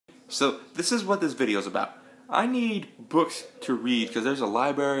So this is what this video is about. I need books to read because there's a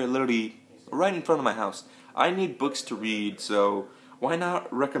library literally right in front of my house. I need books to read, so why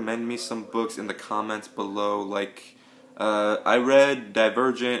not recommend me some books in the comments below? Like, I read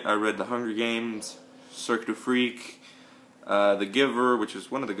Divergent, I read The Hunger Games, Cirque du Freak, The Giver, which is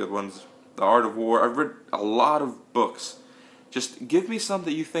one of the good ones, The Art of War. I've read a lot of books. Just give me some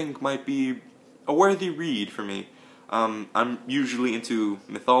that you think might be a worthy read for me. I'm usually into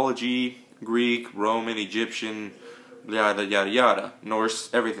mythology, Greek, Roman, Egyptian, yada yada yada,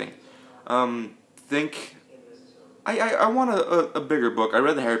 Norse, everything. I want a bigger book. I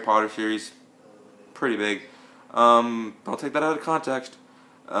read the Harry Potter series, pretty big. I'll take that out of context.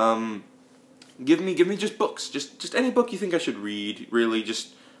 Give me just books, just any book you think I should read. Really,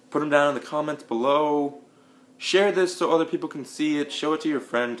 just put them down in the comments below. Share this so other people can see it. Show it to your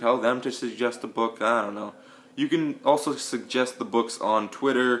friend. Tell them to suggest a book. I don't know. You can also suggest the books on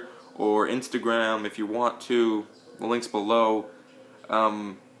Twitter or Instagram if you want to. The link's below.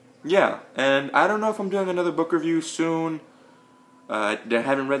 Yeah, and I don't know if I'm doing another book review soon. I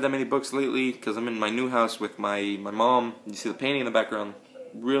haven't read that many books lately because I'm in my new house with my mom. You see the painting in the background.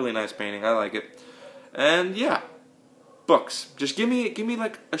 Really nice painting. I like it. And yeah, books. Just give me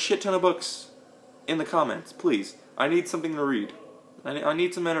like a shit ton of books in the comments, please. I need something to read. I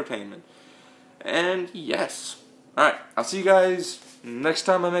need some entertainment. And yes. Alright, I'll see you guys next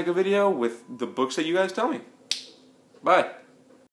time I make a video with the books that you guys tell me. Bye.